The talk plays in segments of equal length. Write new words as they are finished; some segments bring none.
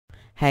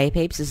Hey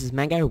peeps, this is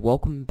Mango.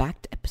 Welcome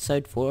back to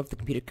episode 4 of the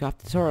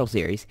ComputerCraft tutorial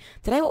series.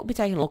 Today what we'll be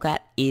taking a look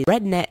at is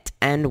RedNet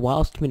and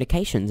wireless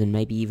communications, and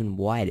maybe even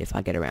wired if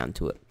I get around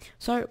to it.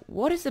 So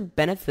what is the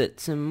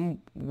benefits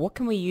and what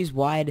can we use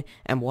wired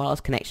and wireless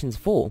connections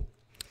for?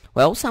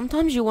 Well,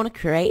 sometimes you want to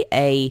create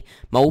a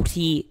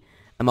multi-stage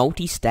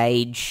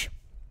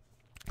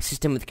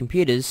system with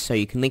computers so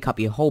you can link up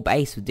your whole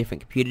base with different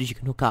computers. You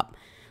can hook up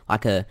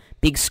like a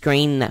big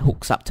screen that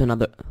hooks up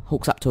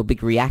to a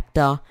big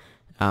reactor.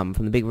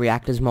 From the big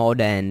reactors mod,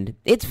 and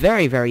it's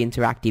very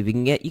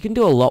interactive. You can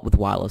do a lot with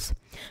wireless.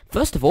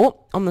 First of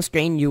all, on the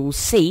screen you will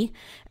see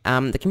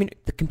the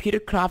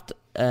ComputerCraft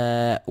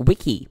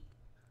Wiki.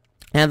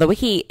 Now the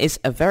Wiki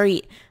is a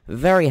very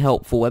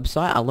helpful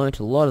website. I learned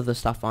a lot of the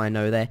stuff I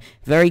know there.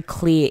 Very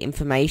clear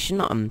information.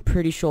 I'm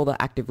pretty sure they're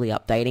actively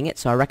updating it,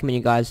 so I recommend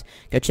you guys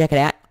go check it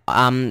out.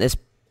 I'm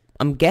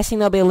guessing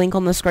there'll be a link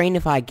on the screen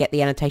if I get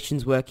the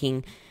annotations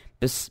working,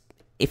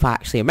 if I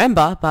actually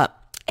remember. But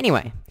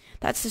anyway,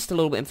 that's just a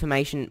little bit of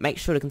information. Make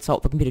sure to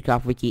consult the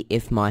ComputerCraft Wiki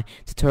if my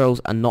tutorials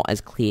are not as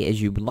clear as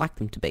you would like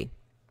them to be,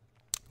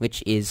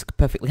 which is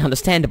perfectly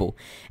understandable.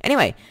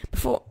 Anyway,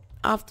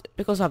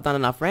 because I've done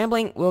enough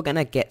rambling, we're going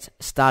to get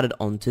started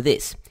onto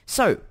this.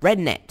 So,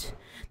 RedNet.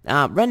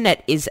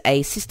 RedNet is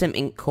a system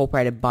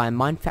incorporated by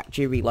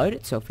Mindfactory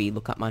Reloaded. So if we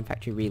look up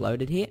Mindfactory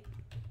Reloaded here,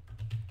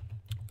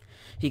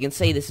 you can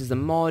see this is the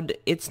mod.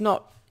 It's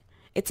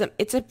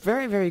a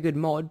very good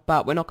mod,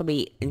 but we're not going to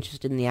be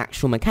interested in the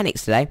actual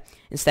mechanics today.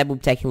 Instead, we'll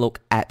be taking a look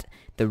at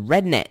the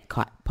RedNet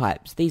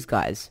pipes, these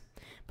guys.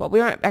 But we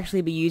won't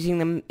actually be using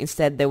them.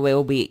 Instead, they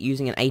will be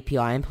using an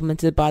API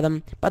implemented by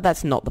them, but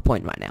that's not the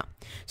point right now.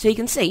 So you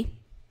can see,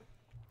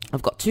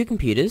 I've got two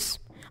computers.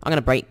 I'm going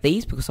to break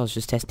these because I was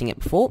just testing it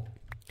before.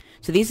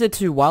 So these are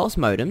two wireless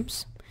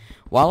modems.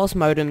 Wireless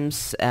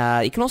modems,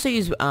 you can also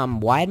use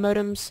wired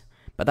modems,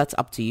 but that's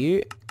up to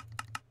you.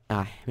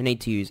 We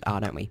need to use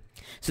R, don't we?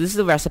 So this is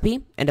the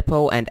recipe, ender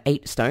pearl and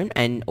 8 stone,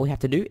 and all you have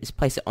to do is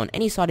place it on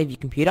any side of your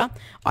computer.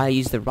 I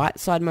use the right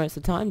side most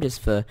of the time, just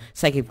for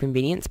sake of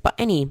convenience, but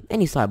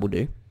any side will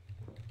do.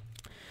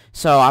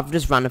 So I've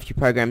just run a few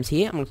programs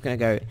here. I'm going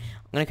to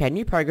create a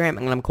new program.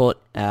 I'm going to call it,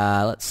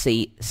 let's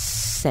see,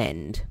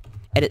 send.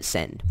 Edit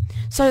send.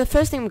 So the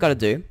first thing we've got to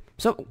do,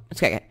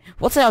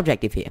 what's our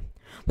objective here?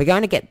 We're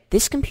going to get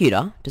this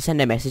computer to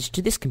send a message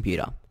to this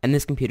computer, and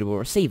this computer will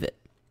receive it.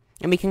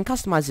 And we can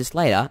customize this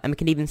later, and we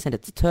can even send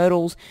it to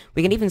turtles.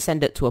 We can even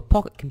send it to a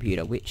pocket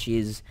computer, which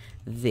is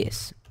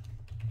this.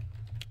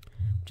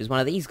 Which is one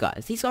of these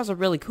guys. These guys are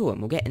really cool,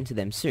 and we'll get into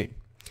them soon.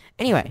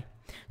 Anyway,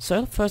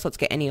 so first let's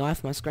get NEI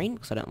for my screen,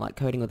 because I don't like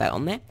coding with that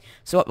on there.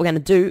 So what we're going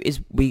to do is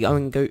we're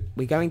going to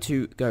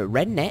go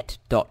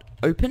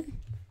rednet.open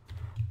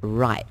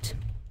right.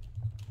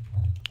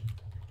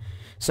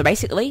 So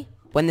basically,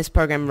 when this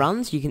program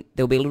runs,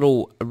 there'll be a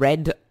little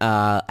red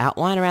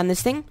outline around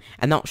this thing,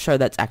 and that'll show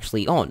that's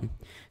actually on.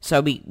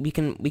 So we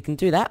can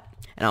do that,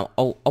 and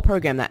I'll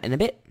program that in a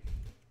bit.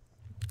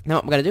 Now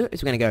what we're going to do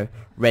is we're going to go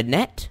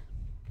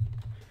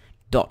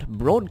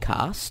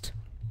rednet.broadcast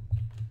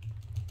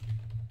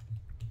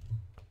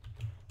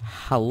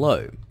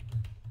hello.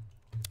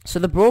 So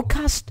the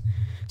broadcast,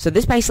 so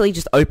this basically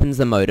just opens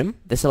the modem.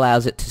 This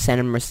allows it to send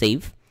and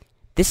receive.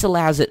 This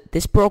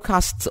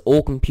broadcasts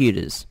all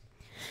computers.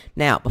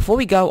 Now, before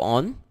we go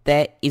on,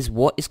 there is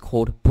what is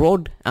called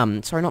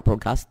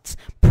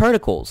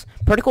protocols.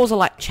 Protocols are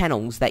like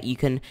channels that you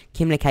can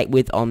communicate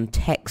with on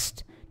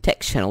text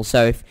channels.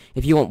 So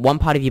if you want one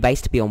part of your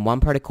base to be on one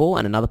protocol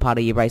and another part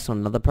of your base on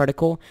another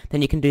protocol,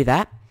 then you can do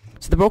that.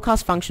 So the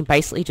broadcast function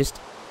basically just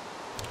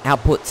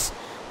outputs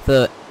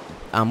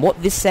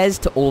what this says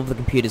to all of the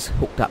computers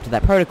hooked up to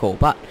that protocol.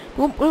 But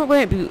we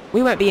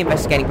won't be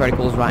investigating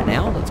protocols right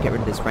now. Let's get rid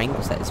of this ring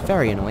because that is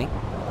very annoying.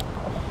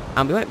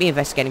 We won't be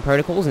investigating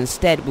protocols.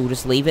 Instead, we'll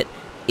just leave it.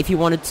 If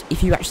you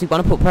actually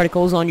want to put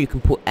protocols on, you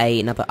can put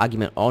another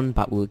argument on,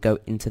 but we'll go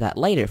into that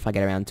later if I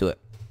get around to it.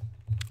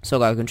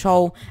 So I'll go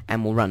control,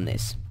 and we'll run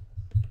this.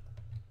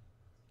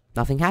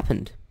 Nothing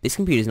happened. This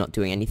computer's not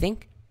doing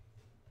anything.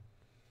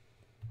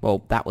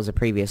 Well, that was a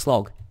previous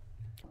log.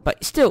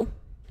 But still,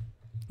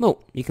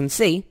 well, you can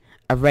see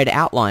a red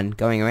outline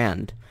going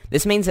around.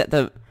 This means that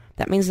the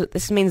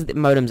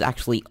modem's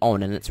actually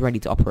on and it's ready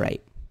to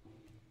operate.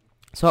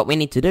 So what we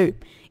need to do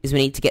is we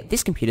need to get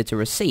this computer to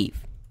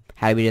receive.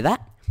 How do we do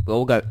that?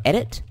 We'll go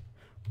edit,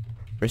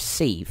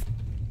 receive.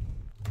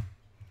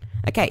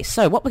 Okay,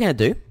 so what we're going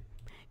to do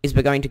is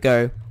we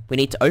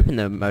need to open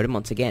the modem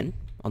once again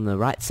on the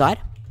right side.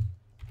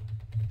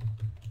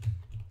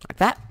 Like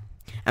that.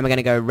 And we're going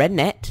to go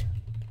rednet.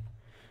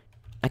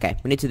 Okay,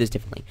 we need to do this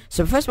differently.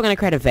 So first we're going to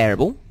create a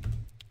variable.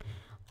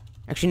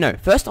 Actually, no.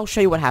 First I'll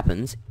show you what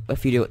happens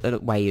if you do it the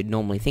way you'd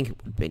normally think it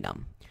would be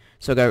done.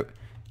 So we're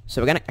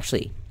going to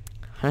actually...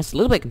 It's a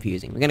little bit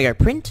confusing. We're going to go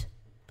print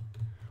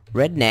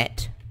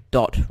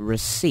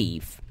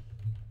rednet.receive.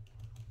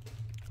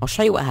 I'll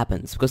show you what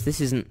happens, because this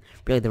isn't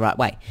really the right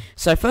way.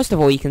 So first of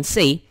all, you can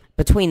see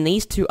between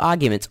these two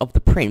arguments of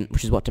the print,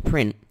 which is what to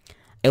print,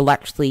 it'll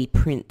actually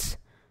print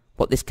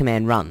what this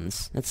command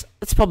runs.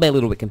 It's probably a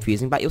little bit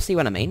confusing, but you'll see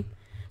what I mean.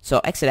 So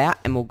I'll exit out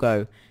and we'll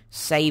go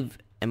save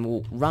and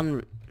we'll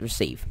run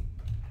receive.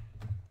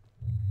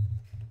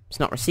 It's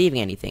not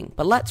receiving anything,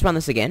 but let's run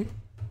this again.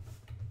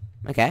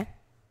 Okay,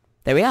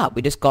 there we are.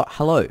 We just got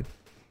hello,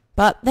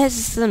 but there's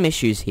some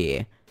issues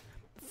here.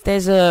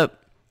 There's a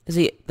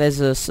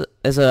what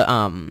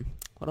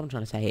am I trying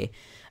to say here?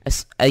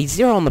 A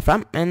 0 on the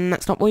front, and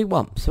that's not what we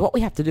want. So what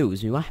we have to do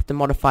is we have to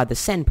modify the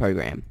send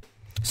program.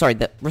 Sorry,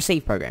 the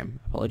receive program.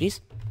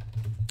 Apologies.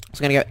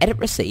 So we're going to go edit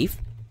receive,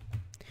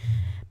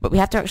 but we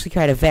have to actually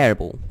create a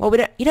variable. Well,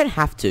 you don't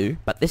have to,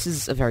 but this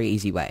is a very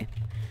easy way.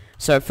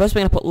 So first we're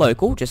going to put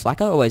local, just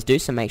like I always do,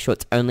 so make sure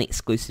it's only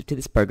exclusive to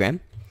this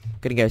program. I'm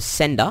going to go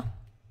sender.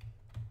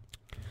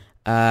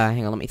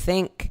 Hang on, let me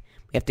think.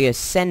 We have to go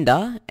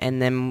sender,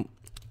 and then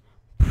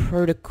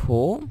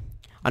protocol.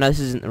 I know this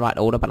isn't the right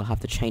order, but I'll have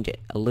to change it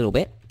a little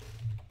bit.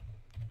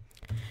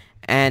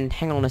 And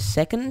hang on a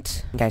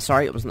second. Okay,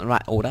 sorry, it wasn't the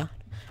right order.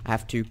 I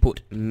have to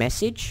put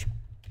message,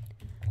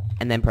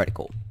 and then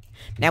protocol.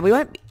 Now we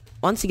won't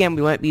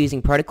be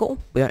using protocol.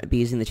 We won't be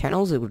using the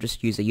channels. It will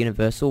just use a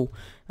universal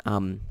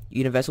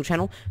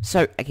channel.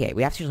 So okay,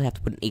 we actually have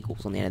to put an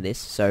equals on the end of this.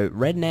 So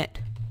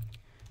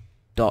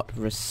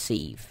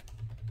rednet.receive.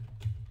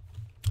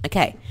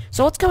 Okay,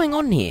 so what's going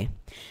on here?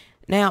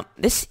 Now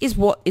this is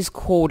what is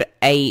called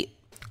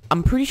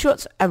I'm pretty sure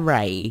it's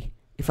array,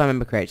 if I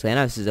remember correctly. I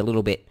know this is a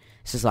little bit.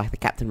 This is like the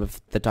captain of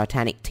the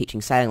Titanic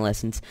teaching sailing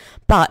lessons,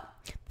 but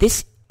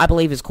this I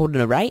believe is called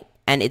an array,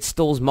 and it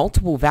stores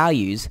multiple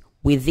values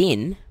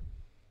within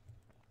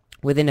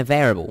a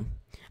variable.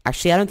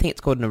 Actually, I don't think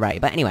it's called an array,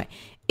 but anyway,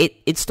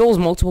 it stores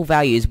multiple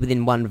values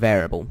within one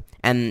variable,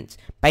 and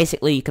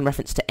basically you can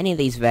reference to any of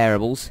these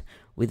variables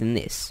within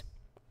this.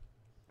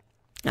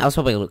 That was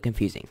probably a little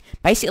confusing.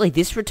 Basically,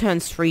 this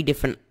returns 3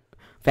 different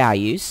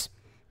values: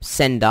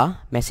 sender,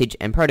 message,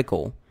 and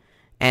protocol.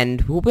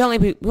 And we'll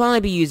only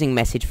be using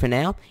message for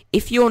now.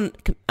 If you're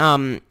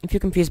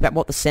confused about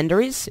what the sender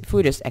is, if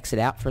we just exit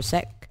out for a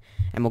sec,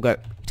 and we'll go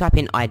type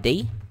in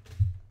ID,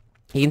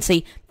 you can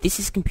see this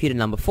is computer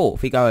number 4.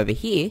 If we go over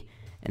here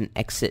and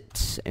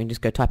exit and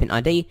just go type in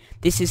ID,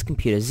 this is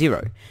computer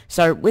 0.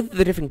 So with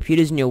the different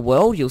computers in your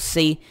world, you'll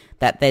see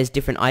that there's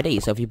different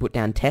IDs. So if you put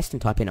down test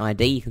and type in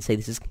ID, you can see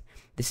this is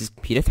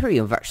computer 3.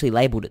 We've actually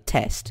labeled it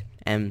test,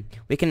 and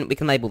we can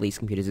label these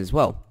computers as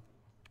well.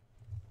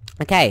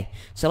 Okay,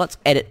 so let's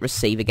edit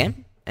receive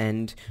again,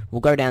 and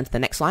we'll go down to the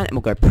next line, and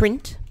we'll go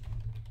print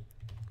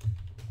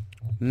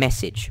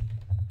message.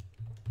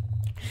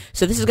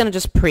 So this is going to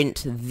just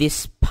print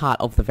this part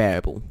of the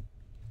variable.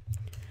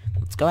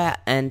 Let's go out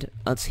and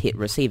let's hit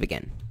receive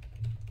again.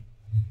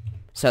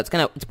 So it's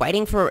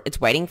waiting for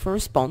a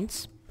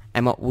response,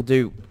 and what we'll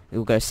do,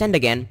 we'll go send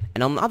again,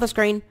 and on the other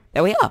screen,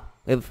 there we are.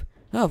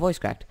 Voice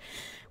cracked.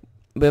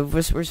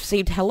 We've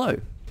received hello.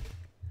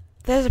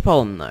 There's a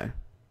problem though.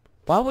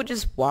 Why would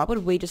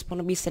we just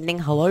want to be sending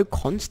hello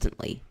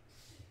constantly?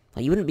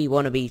 Like, you wouldn't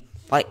want to be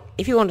like,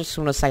 if you just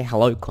want to say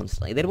hello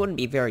constantly, that wouldn't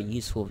be very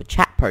useful of a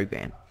chat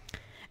program.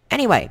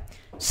 Anyway,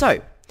 so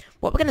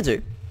what we're going to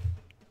do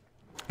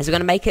is we're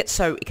going to make it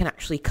so it can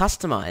actually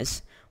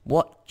customize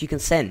what you can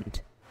send.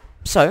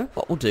 So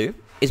what we'll do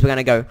is we're going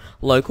to go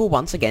local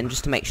once again,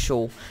 just to make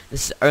sure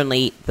this is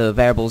only the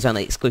variable is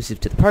only exclusive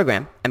to the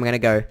program, and we're going to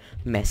go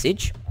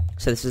message.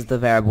 So this is the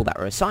variable that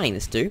we're assigning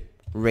this to,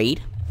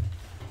 read.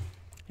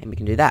 And we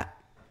can do that.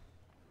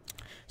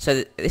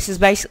 So this is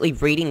basically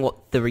reading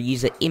what the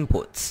user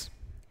inputs.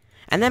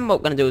 And then what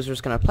we're going to do is we're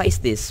just going to replace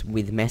this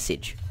with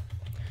message.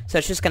 So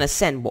it's just going to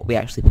send what we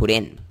actually put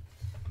in.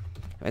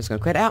 We're just going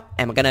to quit out,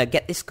 and we're going to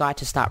get this guy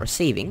to start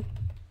receiving.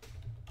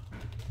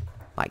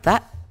 Like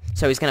that.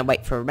 So he's going to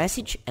wait for a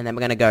message, and then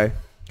we're going to go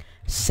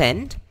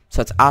send.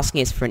 So it's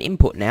asking us for an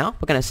input now.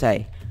 We're going to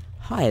say,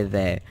 hi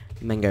there,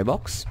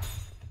 MangoBox.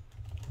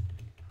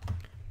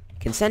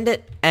 Can send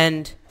it,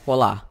 and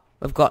voila.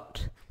 We've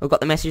got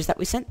the message that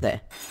we sent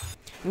there.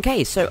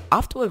 Okay, so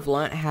after we've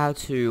learnt how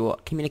to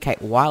communicate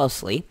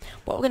wirelessly,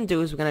 what we're going to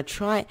do is we're going to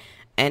try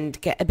and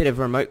get a bit of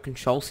a remote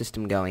control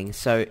system going.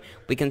 So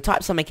we can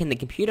type something in the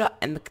computer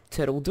and the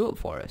turtle will do it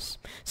for us.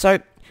 So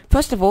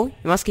first of all, you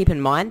must keep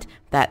in mind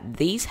that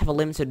these have a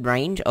limited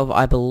range of,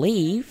 I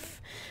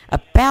believe,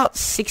 about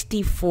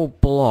 64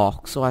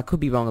 blocks, or I could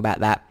be wrong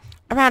about that.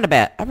 Around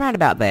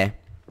about there.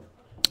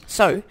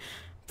 So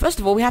first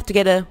of all, we have to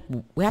get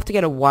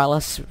a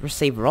wireless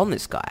receiver on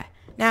this guy.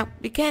 Now,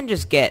 you can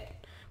just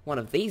get one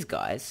of these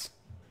guys,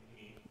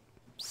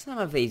 some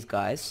of these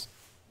guys,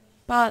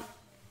 but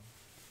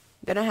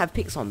they don't have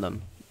pics on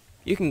them.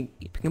 You can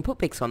put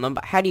pics on them,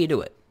 but how do you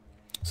do it?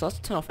 So let's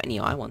turn off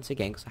NEI once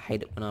again, because I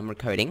hate it when I'm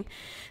recording.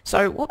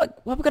 So what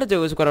we're going to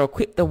do is we're going to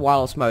equip the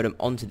wireless modem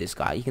onto this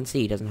guy. You can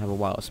see he doesn't have a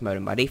wireless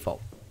modem by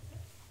default.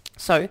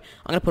 So I'm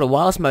going to put a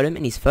wireless modem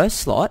in his first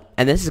slot,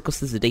 and this is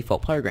because this is a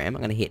default program.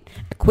 I'm going to hit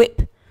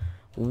equip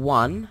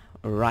 1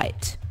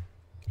 right,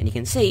 and you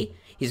can see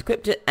he's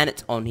equipped it, and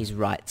it's on his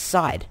right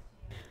side.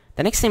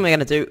 The next thing we're going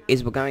to do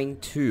is we're going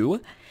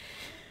to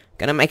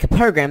make a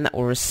program that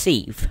will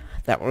receive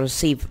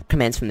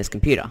commands from this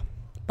computer.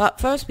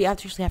 But first, we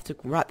actually have to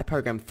write the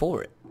program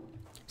for it.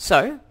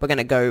 So we're going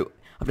to go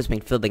I've just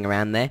been fiddling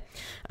around there.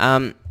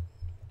 I'm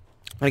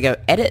going to go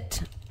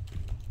edit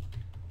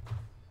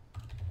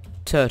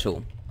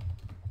turtle.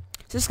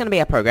 So this is going to be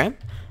our program.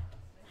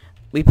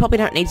 We probably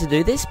don't need to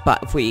do this,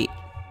 but if we...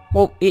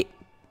 Well,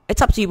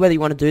 it's up to you whether you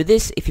want to do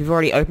this. If you've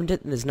already opened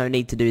it, then there's no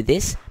need to do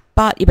this,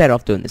 but you're better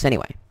off doing this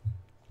anyway.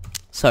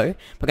 So,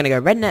 we're going to go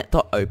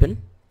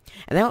rednet.open,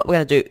 and then what we're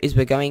going to do is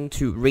we're going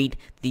to read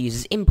the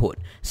user's input.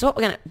 So what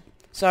we're going to...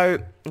 So,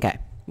 okay,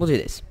 we'll do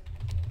this.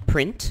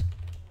 Print,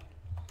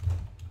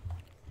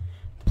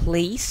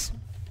 please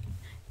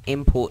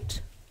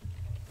input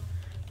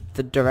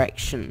the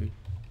direction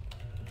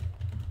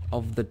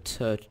of the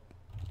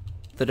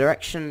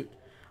direction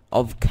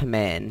of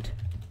command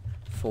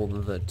for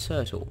the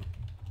turtle.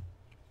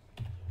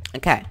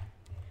 Okay.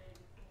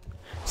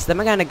 So then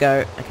we're going to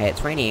go... Okay,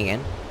 it's raining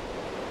again.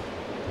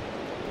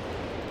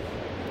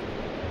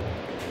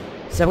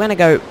 So we're going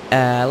to go,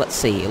 let's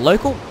see,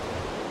 local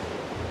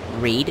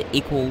read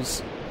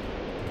equals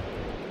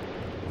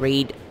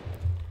read,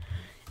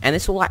 and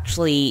this will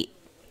actually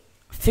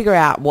figure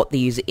out what the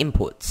user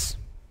inputs.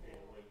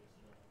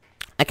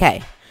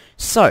 Okay,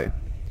 so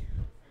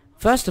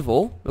first of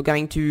all, we're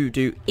going to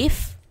do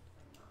if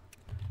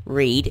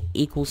read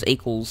equals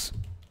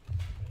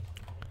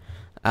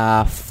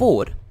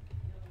forward.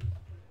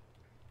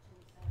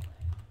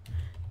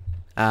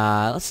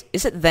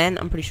 Is it then?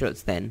 I'm pretty sure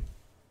it's then.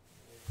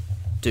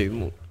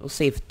 Do. We'll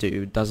see if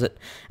do does it.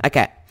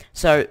 Okay,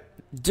 so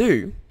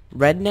do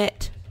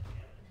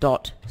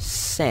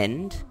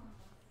rednet.send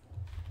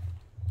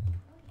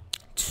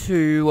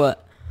to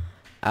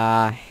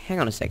hang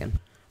on a second.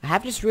 I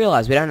have just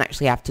realized we don't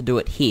actually have to do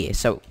it here,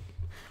 so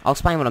I'll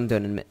explain what I'm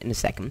doing in a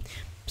second.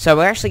 So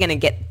we're actually going to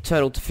get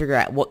Turtle to figure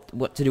out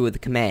what to do with the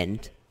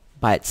command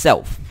by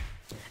itself.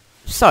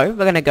 So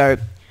we're going to go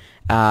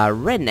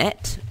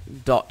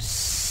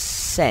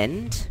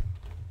rednet.send,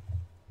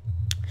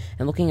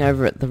 and looking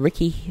over at the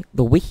wiki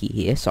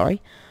here, sorry,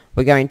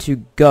 we're going to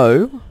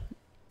go.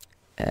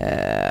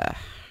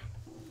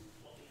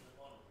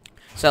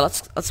 So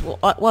let's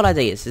what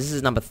ID is this? This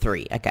is number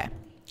 3. Okay,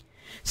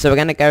 so we're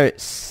going to go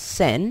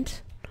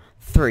send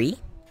 3.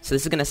 So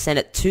this is going to send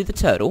it to the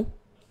turtle,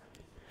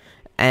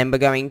 and we're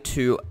going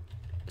to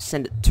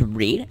send it to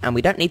read, and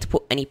we don't need to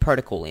put any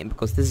protocol in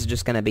because this is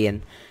just going to be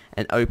an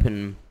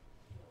open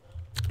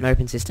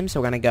system.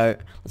 So we're going to go,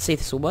 let's see if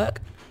this will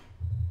work.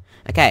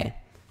 Okay,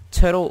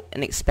 turtle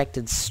an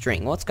expected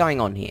string. What's going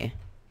on here?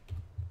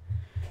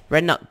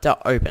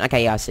 Rednet.open.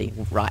 Okay, yeah, I see.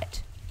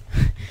 Right.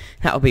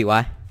 That'll be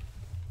why.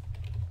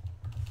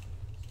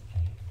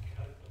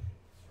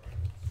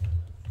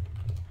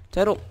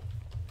 Turtle.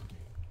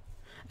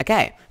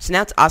 Okay, so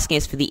now it's asking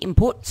us for the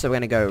input, so we're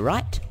going to go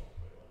right.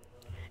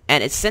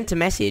 And it's sent a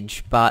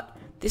message, but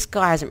this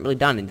guy hasn't really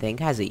done anything,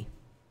 has he?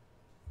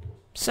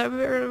 So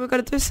we're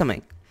going to do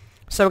something.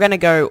 So we're going to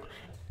go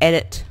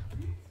edit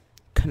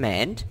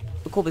command.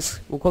 We'll call this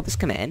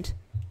command.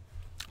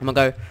 And we'll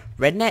go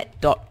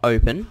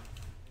rednet.open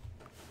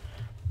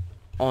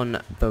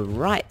on the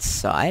right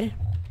side.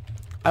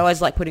 I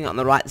always like putting it on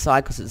the right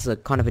side because it's a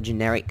kind of a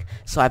generic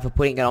side for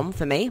putting it on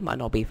for me. Might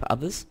not be for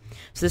others.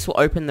 So this will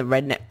open the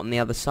rednet on the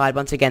other side.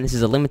 Once again, this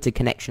is a limited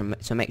connection,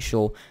 so make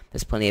sure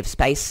there's plenty of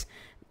space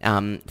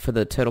for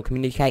the turtle to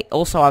communicate.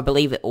 Also, I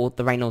believe that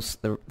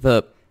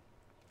the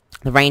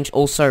range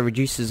also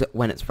reduces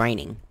when it's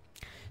raining.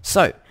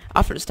 So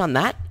after it's done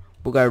that,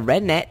 we'll go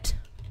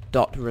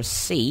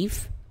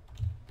rednet.receive.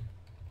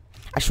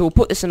 Actually, we'll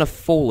put this in a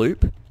for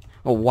loop,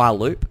 or while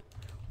loop,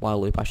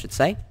 I should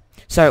say.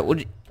 So it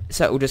will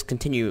just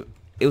continue.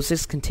 It will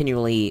just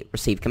continually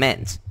receive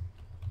commands.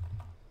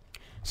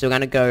 So we're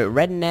going to go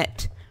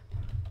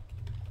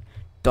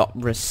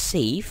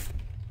rednet.receive.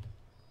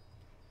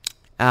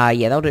 Yeah,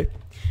 that'll do.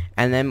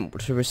 And then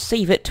to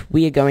receive it,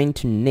 we are going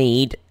to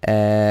need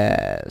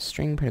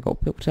string protocol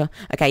filter.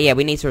 Okay, yeah,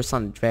 we need to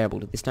assign a variable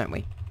to this, don't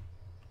we?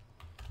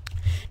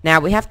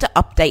 Now we have to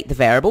update the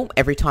variable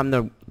every time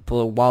the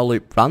while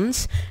loop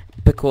runs,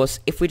 because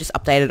if we just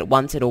update it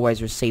once, it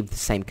always receives the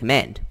same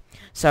command.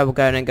 So we're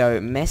going to go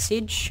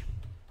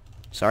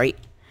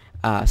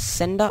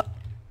sender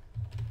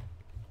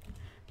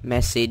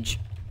message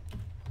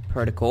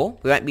protocol.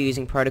 We won't be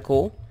using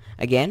protocol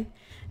again.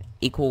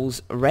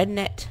 Equals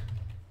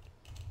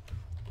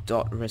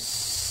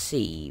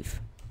rednet.receive.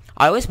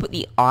 I always put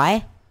the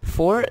I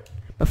for it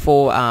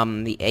before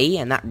the E,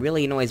 and that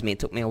really annoys me. It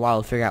took me a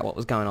while to figure out what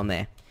was going on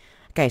there.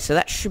 Okay, so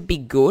that should be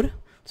good.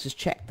 Let's just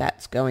check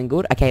that's going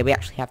good. Okay, we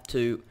actually have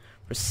to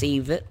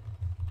receive it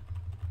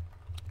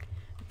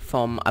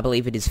from, I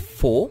believe it is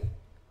 4.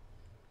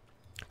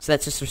 So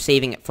that's just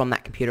receiving it from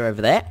that computer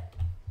over there.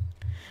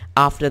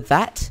 After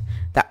that,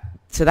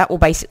 that will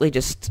basically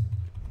just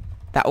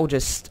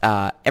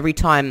every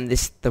time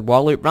the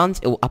while loop runs,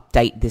 it will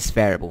update this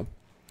variable.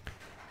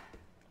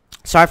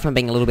 Sorry for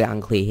being a little bit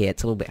unclear here.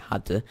 It's a little bit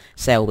hard to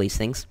say all these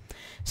things.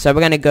 So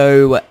we're going to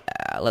go,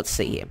 let's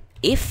see here.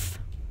 If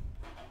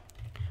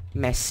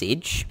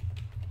message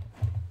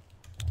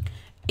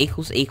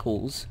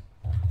equals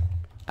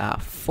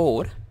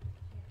forward.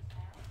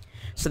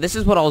 So this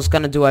is what I was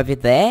going to do over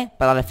there,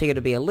 but I figured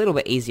it'd be a little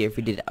bit easier if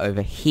we did it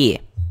over here.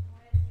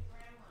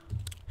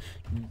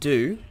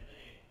 Actually,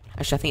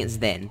 I think it's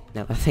then,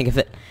 now that I think of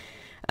it.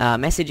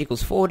 Message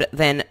equals forward,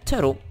 then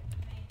turtle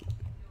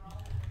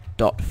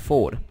dot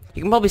forward.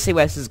 You can probably see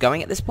where this is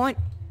going at this point.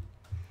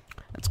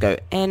 Let's go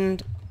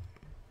end.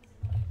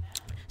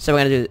 So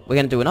we're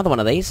gonna do another one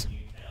of these.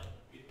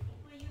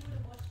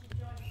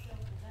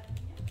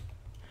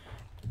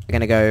 We're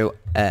gonna go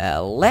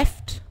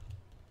left,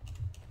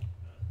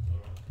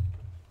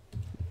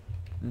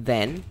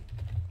 then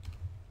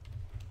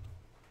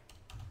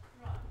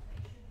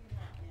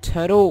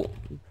turtle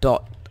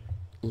dot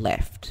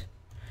left.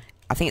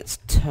 I think it's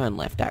turn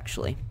left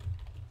actually.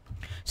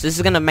 So this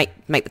is gonna make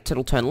the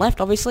turtle turn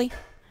left. Obviously,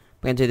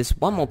 we're gonna do this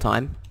one more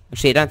time.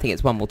 Actually, I don't think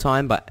it's one more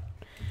time, but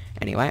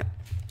anyway.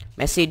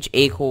 Message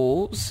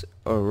equals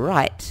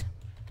right.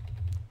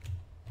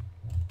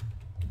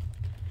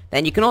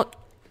 Then you can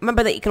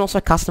remember that you can also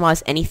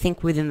customize anything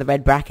within the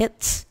red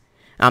brackets.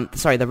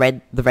 Sorry, the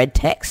red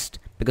text,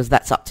 because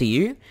that's up to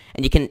you.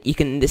 And you can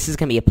this is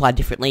going to be applied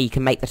differently. You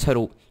can make the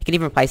turtle. You can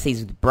even replace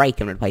these with break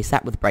and replace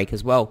that with break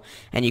as well.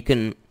 And you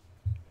can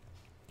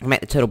make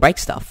the turtle break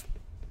stuff.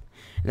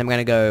 And then I'm going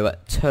to go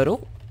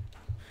turtle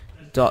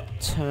dot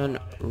turn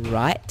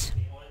right.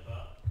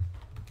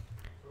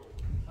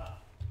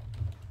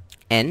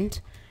 End,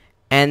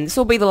 and this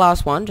will be the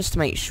last one, just to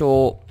make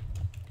sure.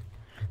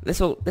 This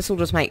will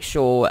just make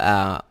sure.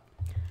 I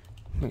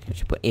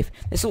should put if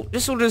this will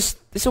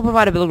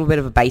provide a little bit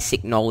of a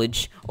basic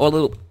knowledge or a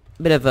little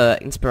bit of a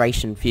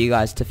inspiration for you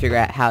guys to figure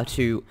out how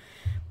to,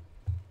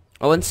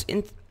 or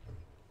inspire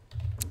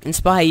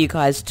you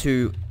guys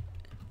to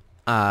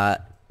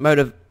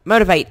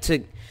motivate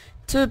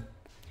to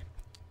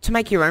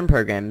make your own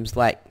programs,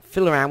 like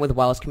fiddle around with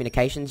wireless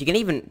communications. You can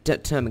even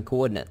determine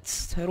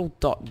coordinates. Turtle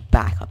dot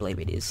back, I believe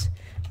it is.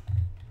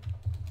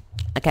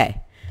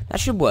 Okay, that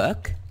should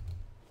work.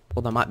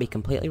 Although I might be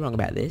completely wrong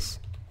about this.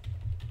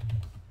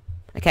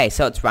 Okay,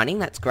 so it's running.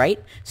 That's great.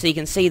 So you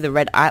can see the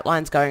red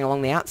outlines going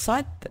along the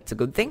outside. That's a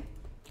good thing.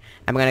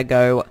 And we're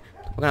going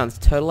on this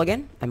turtle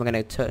again, and we're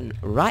going to turn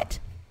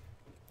right.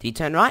 Did you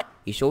turn right?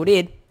 You sure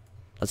did.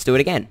 Let's do it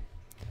again.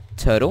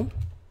 Turtle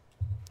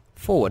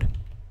forward.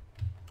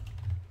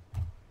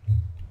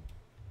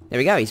 There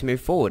we go, he's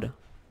moved forward,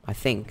 I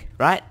think.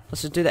 Right?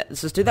 Let's just do that.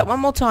 Let's just do that one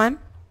more time.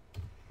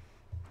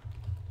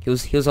 He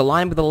was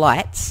aligned with the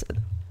lights,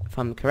 if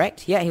I'm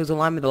correct. Yeah, he was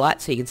aligned with the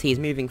lights, so you can see he's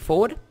moving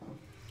forward.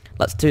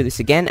 Let's do this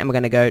again, and we're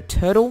going to go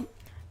turtle,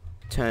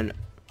 turn,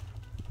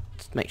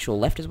 let's make sure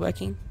left is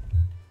working.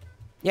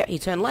 Yeah, he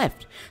turned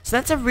left. So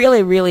that's a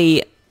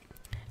really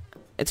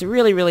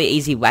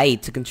easy way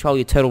to control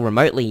your turtle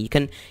remotely. You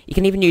can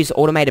even use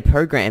automated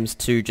programs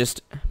to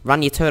just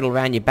run your turtle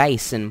around your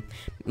base. And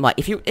like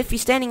if you're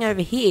standing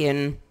over here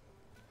and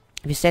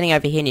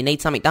you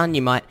need something done,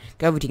 you might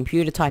go over to your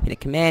computer, type in a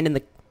command, and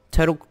the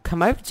turtle will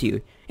come over to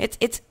you.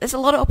 There's a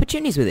lot of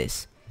opportunities with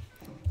this.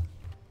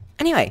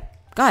 Anyway,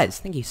 guys,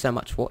 thank you so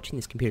much for watching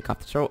this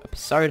ComputerCraft tutorial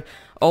episode.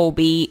 I'll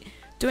be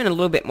doing a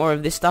little bit more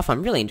of this stuff.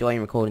 I'm really enjoying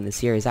recording this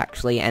series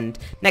actually, and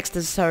next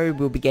episode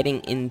we'll be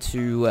getting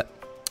into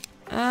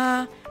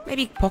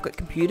maybe pocket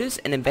computers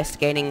and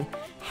investigating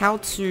how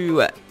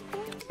to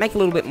make a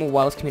little bit more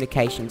wireless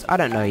communications. I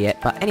don't know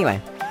yet, but anyway,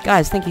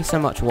 guys, thank you so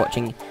much for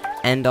watching,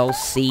 and I'll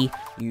see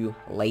you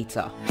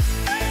later.